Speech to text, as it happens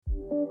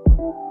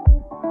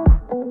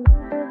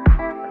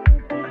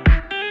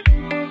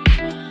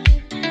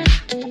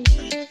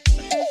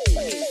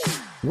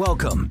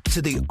Welcome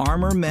to the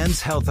Armor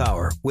Men's Health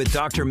Hour with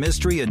Dr.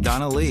 Mystery and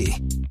Donna Lee.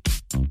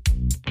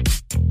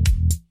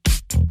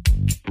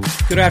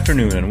 Good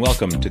afternoon and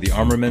welcome to the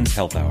Armor Men's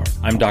Health Hour.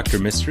 I'm Dr.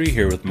 Mystery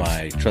here with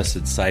my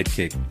trusted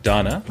sidekick,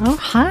 Donna. Oh,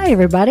 hi,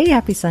 everybody.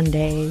 Happy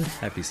Sunday.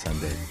 Happy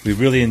Sunday. We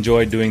really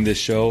enjoyed doing this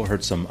show,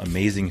 heard some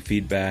amazing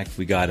feedback.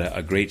 We got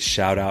a great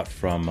shout out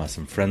from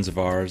some friends of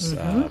ours.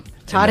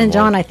 Todd and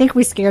John, I think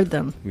we scared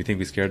them. We think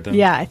we scared them?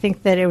 Yeah, I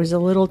think that it was a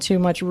little too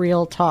much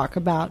real talk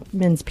about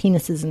men's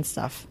penises and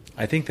stuff.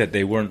 I think that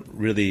they weren't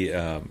really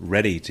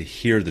ready to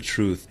hear the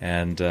truth,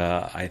 and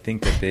I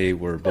think that they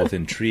were both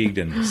intrigued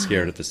and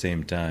scared at the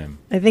same time.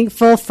 I think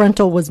full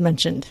frontal was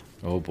mentioned.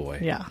 Oh, boy.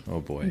 Yeah. Oh,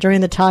 boy.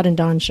 During the Todd and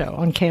Don show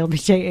on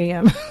KLBJ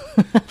AM.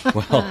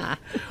 Well,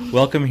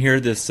 welcome here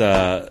this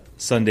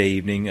Sunday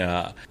evening.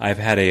 I've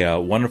had a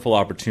wonderful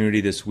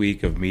opportunity this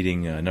week of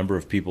meeting a number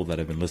of people that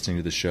have been listening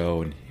to the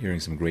show and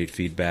hearing some great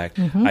feedback.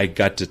 Mm-hmm. I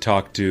got to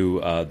talk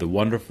to the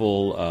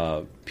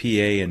wonderful PA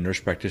and nurse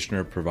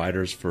practitioner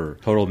providers for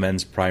Total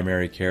Men's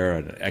Primary Care,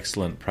 an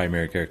excellent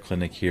primary care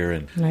clinic here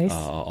and nice.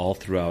 All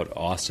throughout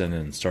Austin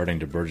and starting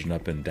to burgeon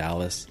up in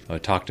Dallas.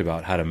 Talked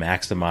about how to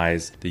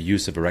maximize the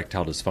use of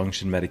erectile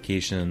dysfunction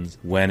medications,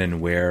 when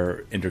and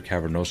where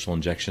intracavernosal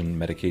injection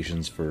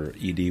medications for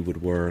ED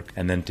would work,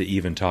 and then to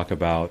even talk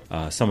about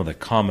some of the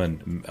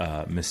common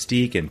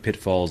mystique and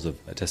pitfalls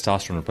of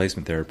testosterone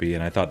replacement therapy,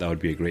 and I thought that would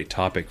be a great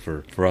topic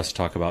for us to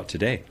talk about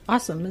today.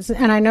 Awesome.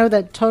 And I know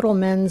that Total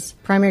Men's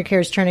Primary Care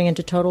is turning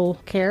into Total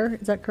Care.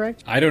 Is that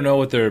correct? I don't know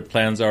what their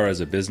plans are as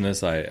a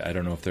business. I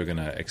don't know if they're going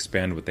to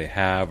expand what they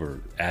have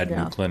or add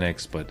new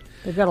clinics, but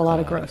they've got a lot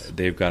of growth.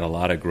 They've got a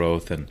lot of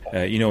growth, and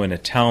in a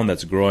town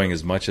that's growing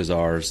as much as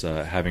ours,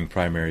 having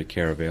primary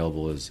care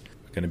available is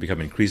going to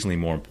become increasingly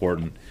more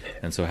important,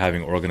 and so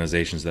having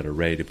organizations that are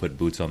ready to put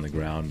boots on the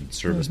ground and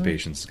service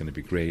patients is going to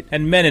be great.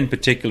 And men in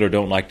particular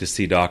don't like to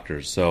see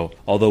doctors, so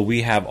although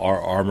we have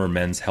our Armor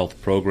Men's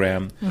Health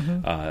program,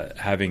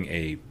 having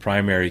a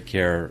primary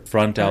care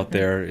front out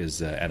there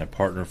is and a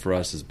partner for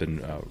us has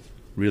been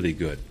really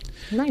good.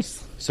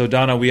 Nice. So,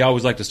 Donna, we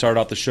always like to start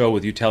out the show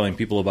with you telling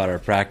people about our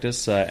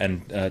practice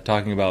and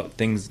talking about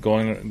things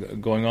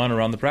going on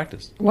around the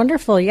practice.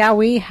 Wonderful. Yeah,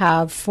 we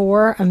have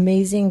 4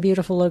 amazing,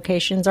 beautiful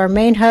locations. Our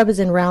main hub is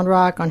in Round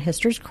Rock on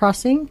Hister's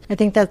Crossing. I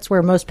think that's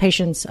where most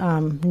patients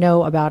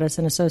know about us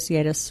and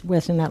associate us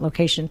with in that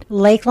location.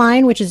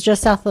 Lakeline, which is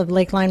just south of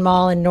Lakeline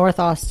Mall in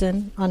North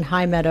Austin on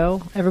High Meadow.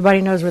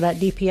 Everybody knows where that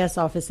DPS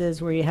office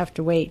is where you have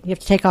to wait. You have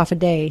to take off a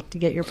day to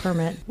get your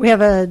permit. We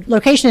have a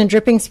location in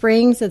Dripping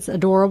Springs that's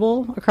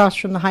adorable across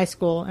from the high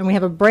school, and we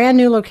have a brand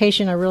new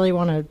location I really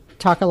want to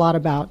talk a lot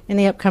about in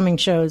the upcoming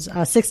shows.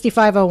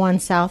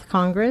 6501 South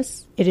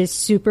Congress. It is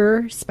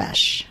super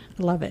special.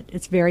 I love it.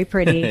 It's very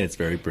pretty. It's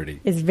very pretty.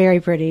 It's very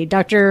pretty.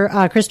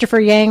 Dr. Christopher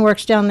Yang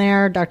works down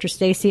there, Dr.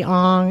 Stacy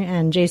Ong,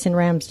 and Jason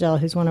Ramsdell,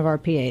 who's one of our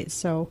PAs.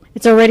 So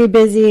it's already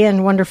busy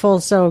and wonderful,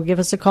 so give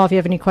us a call if you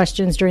have any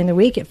questions during the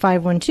week at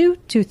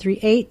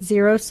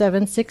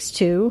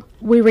 512-238-0762.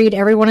 We read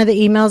every one of the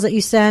emails that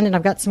you send, and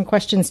I've got some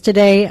questions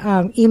today.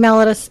 Email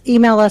us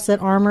at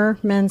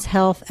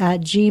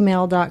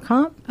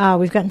armormenshealth@gmail.com.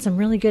 We've gotten some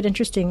really good,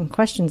 interesting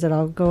questions that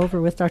I'll go over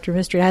with Dr.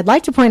 Mystery. I'd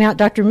like to point out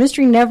Dr.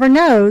 Mystery never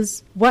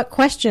knows what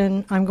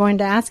question I'm going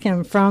to ask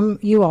him from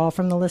you all,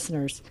 from the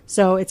listeners.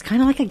 So it's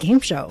kind of like a game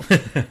show.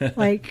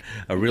 Like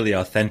a really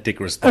authentic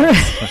response.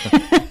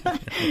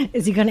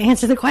 Is he going to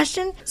answer the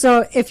question?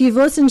 So if you've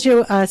listened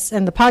to us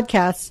and the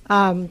podcast,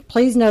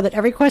 please know that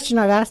every question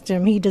I've asked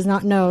him, he does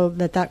not know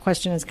that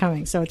question is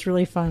coming. So it's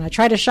really fun. I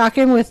try to shock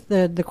him with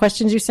the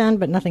questions you send,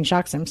 but nothing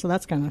shocks him. So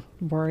that's kind of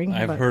boring.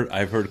 I've heard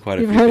quite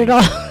a few. You've heard it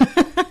all.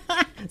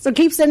 So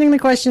keep sending the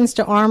questions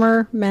to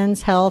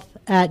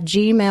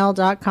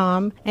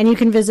armormenshealth@gmail.com, and you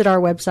can visit our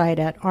website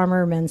at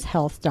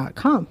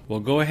armormenshealth.com. Well,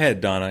 go ahead,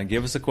 Donna.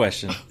 Give us a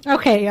question.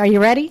 Okay, are you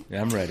ready?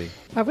 Yeah, I'm ready.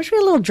 I wish we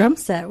had a little drum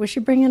set. We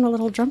should bring in a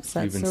little drum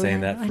set. You've been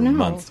saying that for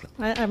months.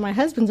 My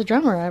husband's a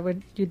drummer.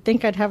 You'd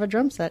think I'd have a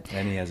drum set.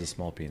 And he has a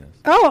small penis.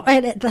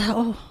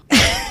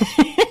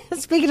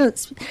 Speaking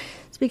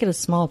of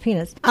small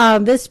penis,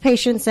 this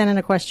patient sent in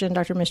a question,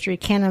 Dr. Mystery.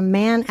 Can a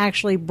man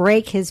actually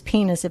break his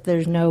penis if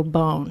there's no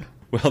bone?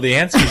 Well, the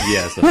answer is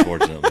yes,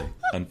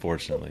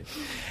 unfortunately.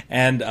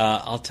 And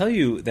I'll tell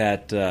you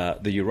that the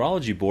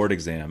urology board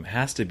exam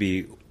has to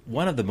be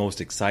one of the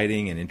most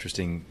exciting and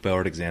interesting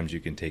board exams you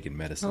can take in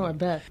medicine. Oh, I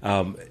bet.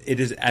 It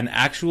is an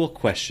actual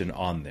question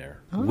on there.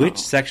 Oh. Which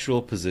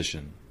sexual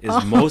position is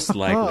most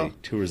likely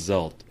to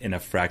result in a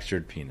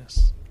fractured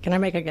penis? Can I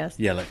make a guess?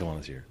 Yeah,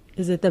 let's hear.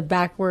 Is it the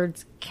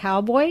backwards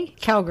cowboy?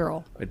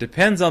 Cowgirl? It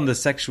depends on the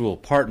sexual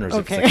partners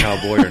if it's a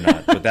cowboy or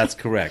not, but that's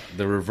correct.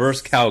 The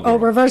reverse cowgirl. Oh,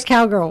 reverse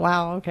cowgirl.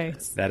 Wow, okay.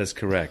 That is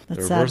correct.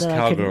 That's the reverse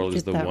cowgirl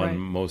is the one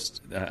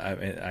most,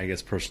 I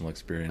guess, personal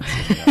experience.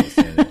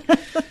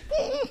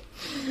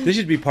 This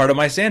should be part of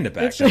my stand-up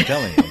act, I'm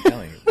telling you.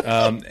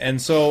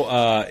 And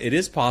so it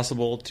is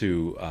possible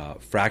to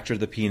fracture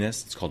the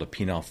penis. It's called a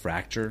penile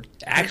fracture.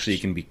 Actually,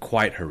 it can be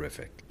quite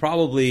horrific.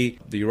 Probably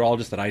the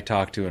urologist that I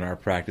talk to in our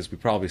practice, we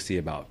probably see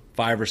about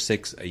 5 or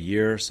 6 a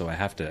year, so I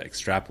have to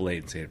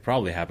extrapolate and say it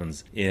probably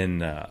happens in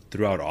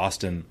throughout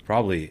Austin,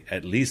 probably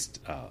at least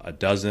a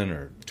dozen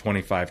or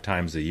 25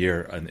 times a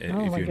year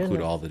if you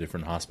include all the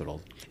different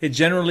hospitals. It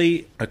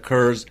generally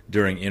occurs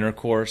during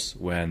intercourse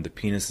when the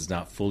penis is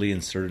not fully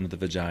inserted into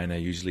the vagina,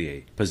 usually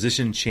a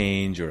position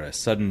change or a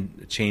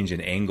sudden change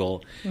in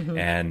angle,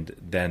 and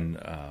then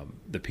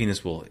the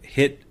penis will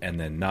hit and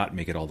then not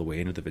make it all the way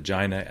into the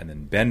vagina and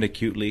then bend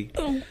acutely.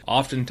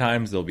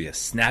 Oftentimes there'll be a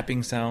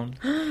snapping sound,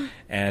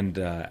 and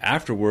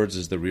afterwards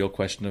is the real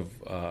question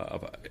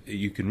of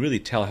you can really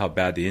tell how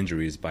bad the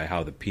injury is by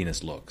how the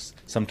penis looks.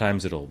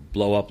 Sometimes it'll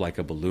blow up like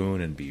a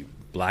balloon and be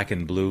black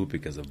and blue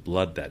because of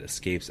blood that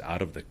escapes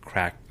out of the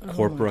cracked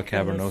corpora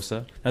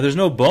cavernosa. Now, there's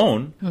no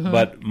bone,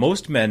 but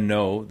most men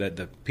know that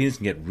the penis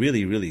can get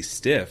really, really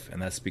stiff, and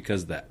that's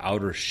because the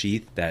outer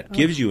sheath that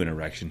gives you an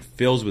erection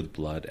fills with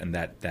blood, and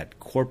that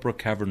corpora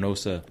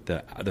cavernosa,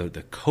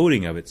 the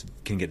coating of it,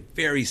 can get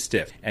very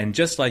stiff. And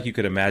just like you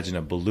could imagine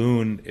a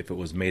balloon, if it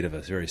was made of a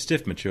very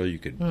stiff material, you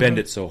could bend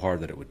it so hard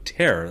that it would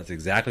tear. That's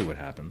exactly what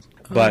happens.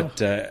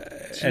 But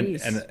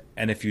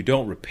and if you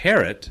don't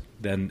repair it,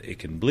 then it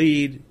can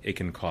bleed, it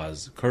can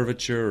cause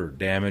curvature or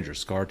damage, or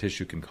scar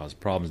tissue can cause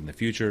problems in the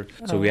future.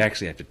 So we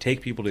actually have to take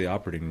people to the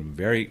operating room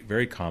very,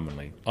 very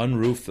commonly,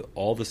 unroof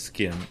all the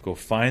skin, go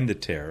find the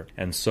tear,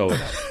 and sew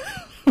it up.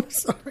 I'm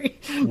sorry.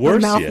 My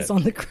mouth is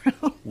on the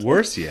ground.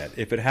 Worse yet,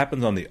 if it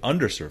happens on the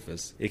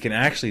undersurface, it can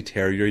actually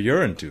tear your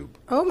urine tube.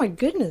 Oh, my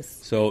goodness.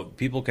 So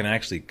people can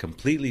actually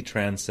completely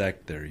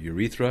transect their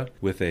urethra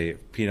with a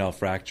penile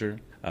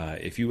fracture.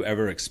 If you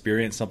ever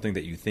experience something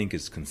that you think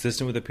is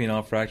consistent with a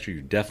penile fracture,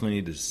 you definitely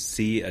need to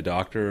see a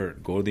doctor, or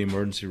go to the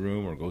emergency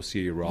room, or go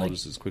see a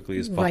urologist as quickly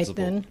as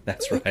possible. Right then.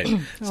 That's right.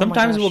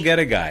 Sometimes we'll get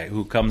a guy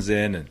who comes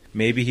in and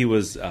maybe he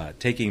was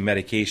taking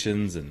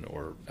medications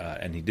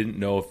and he didn't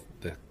know if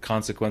the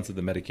consequence of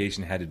the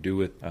medication had to do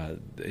with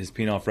his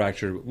penile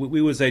fracture.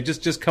 We would say,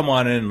 just come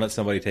on in and let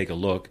somebody take a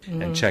look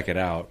and check it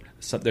out.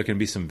 So there can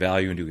be some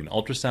value in doing an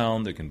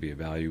ultrasound. There can be a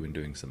value in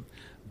doing some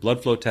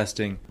blood flow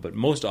testing, but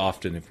most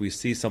often if we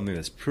see something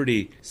that's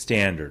pretty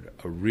standard,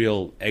 a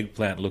real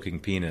eggplant-looking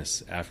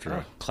penis after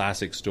a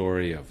classic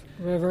story of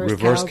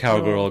reverse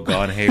cowgirl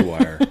gone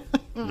haywire,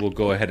 we'll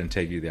go ahead and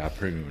take you to the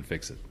operating room and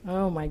fix it.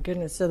 Oh, my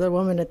goodness. So the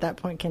woman at that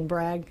point can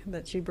brag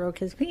that she broke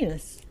his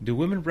penis. Do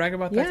women brag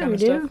about that kind of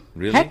stuff? stuff?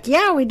 Really? Heck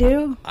yeah, we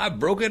do. I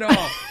broke it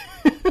off.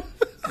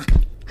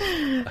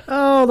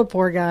 Oh, the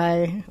poor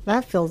guy.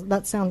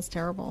 That sounds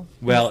terrible.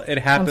 Well, it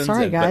happens. I'm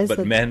sorry, guys,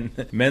 but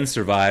men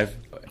survive.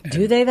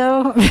 Do they,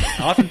 though?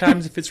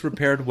 Oftentimes, if it's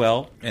repaired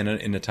well and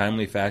in a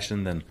timely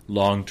fashion, then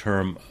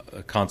long-term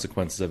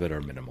consequences of it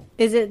are minimal.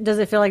 Does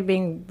it feel like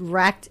being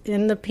racked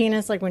in the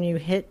penis, like when you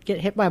get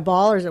hit by a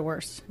ball, or is it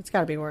worse? It's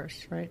got to be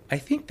worse, right? I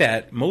think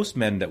that most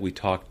men that we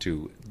talk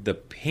to, the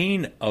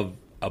pain of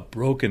a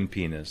broken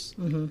penis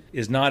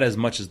is not as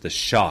much as the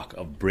shock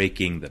of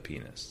breaking the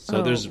penis.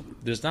 So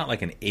there's not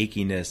like an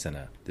achiness and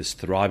this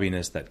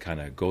throbbiness that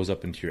kind of goes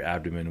up into your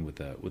abdomen with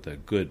a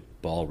good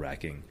ball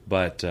racking,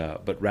 but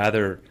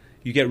rather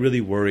you get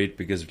really worried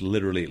because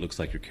literally it looks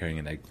like you're carrying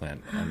an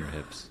eggplant on your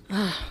hips.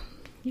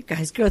 You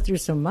guys go through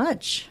so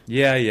much.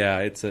 Yeah,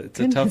 it's a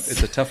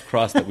tough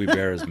cross that we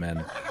bear as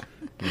men.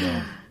 You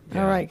know.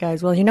 Yeah. All right,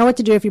 guys. Well, you know what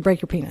to do if you break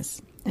your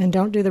penis. And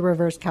don't do the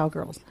reverse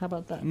cowgirls. How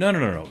about that?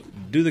 No.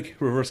 Do the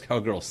reverse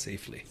cowgirl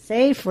safely.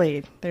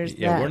 Safely. There's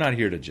that. We're not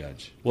here to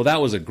judge. Well,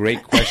 that was a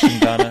great question,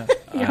 Donna.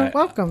 You're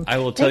welcome. I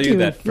will tell you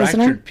that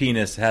fractured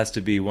penis has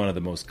to be one of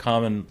the most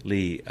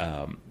commonly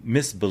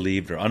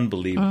misbelieved or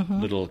unbelieved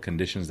little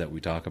conditions that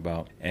we talk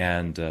about.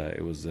 And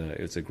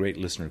it's a great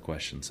listener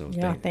question. So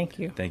thank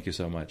you. Thank you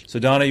so much. So,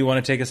 Donna, you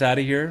want to take us out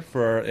of here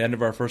for the end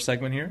of our first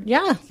segment here?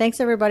 Yeah. Thanks,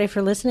 everybody,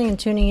 for listening and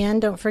tuning in.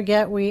 Don't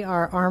forget, we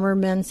are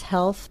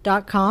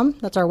armormenshealth.com.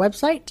 That's our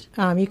website.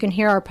 You can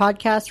hear our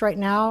podcast right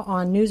now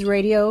on News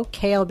Radio,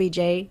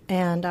 KLBJ,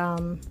 and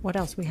what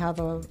else? We have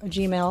a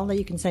Gmail that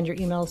you can send your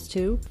emails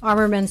to,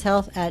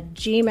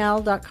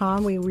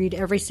 armormenshealth@gmail.com. We read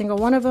every single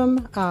one of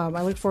them.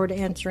 I look forward to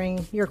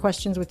answering your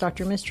questions with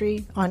Dr.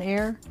 Mystery on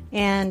air.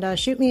 And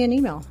shoot me an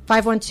email,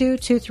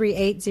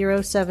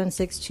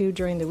 512-238-0762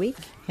 during the week.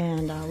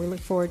 And we look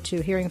forward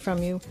to hearing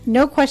from you.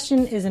 No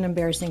question is an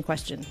embarrassing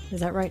question.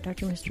 Is that right,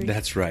 Dr. Mystery?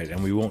 That's right.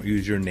 And we won't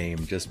use your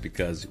name just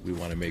because we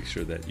want to make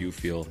sure that you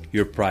feel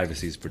your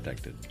privacy is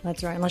protected.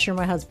 That's right. Unless you're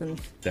my husband.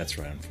 That's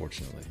right,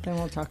 unfortunately. Then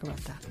we'll talk about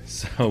that.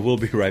 So we'll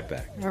be right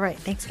back. All right.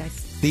 Thanks,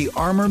 guys. The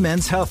Armor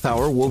Men's Health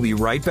Hour will be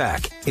right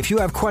back. If you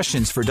have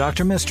questions for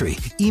Dr. Mystery,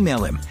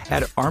 email him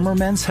at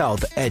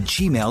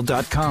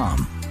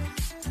armormenshealth@gmail.com.